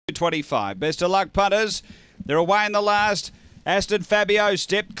$30.25. Best of luck, punters. They're away in the last. Aston Fabio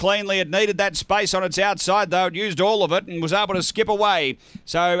stepped cleanly. It needed that space on its outside, though. It used all of it and was able to skip away.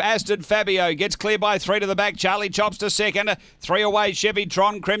 So Aston Fabio gets clear by 3 to the back. Charlie Chops to second. 3 away, Chevy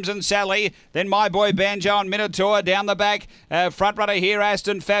Tron, Crimson Sally. Then My Boy Banjo and Minotaur down the back. Front runner here,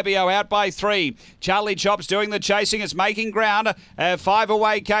 Aston Fabio out by 3. Charlie Chops doing the chasing. It's making ground. 5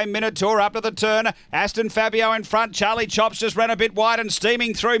 away came Minotaur up to the turn. Aston Fabio in front. Charlie Chops just ran a bit wide and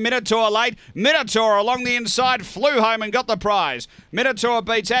steaming through. Minotaur late. Minotaur along the inside flew home and got the prize. Minotaur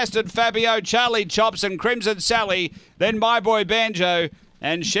beats Aston Fabio, Charlie Chops and Crimson Sally. Then My Boy Banjo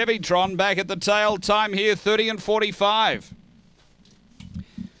and Chevy Tron back at the tail. Time here 30 and 45.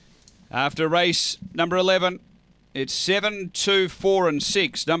 After race number 11, it's 7, 2, 4 and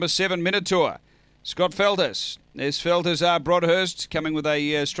 6. Number 7, Minotaur. Scott Feltus. There's Feltus Broadhurst coming with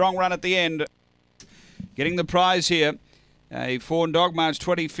a strong run at the end. Getting the prize here. A Fawn Dog, March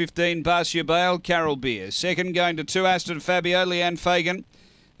 2015, Barcia Bale, Carol Beer. Second going to 2, Aston Fabio, Leanne Fagan.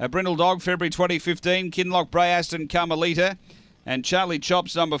 A Brindle Dog, February 2015, Kinloch Bray, Aston Carmelita. And Charlie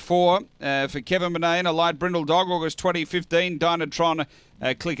Chops, number 4, for Kevin Benet, a light Brindle Dog, August 2015, Dynatron,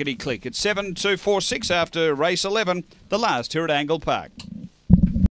 Clickety Click. It's 7, 2, 4, 6 after race 11, the last here at Angle Park.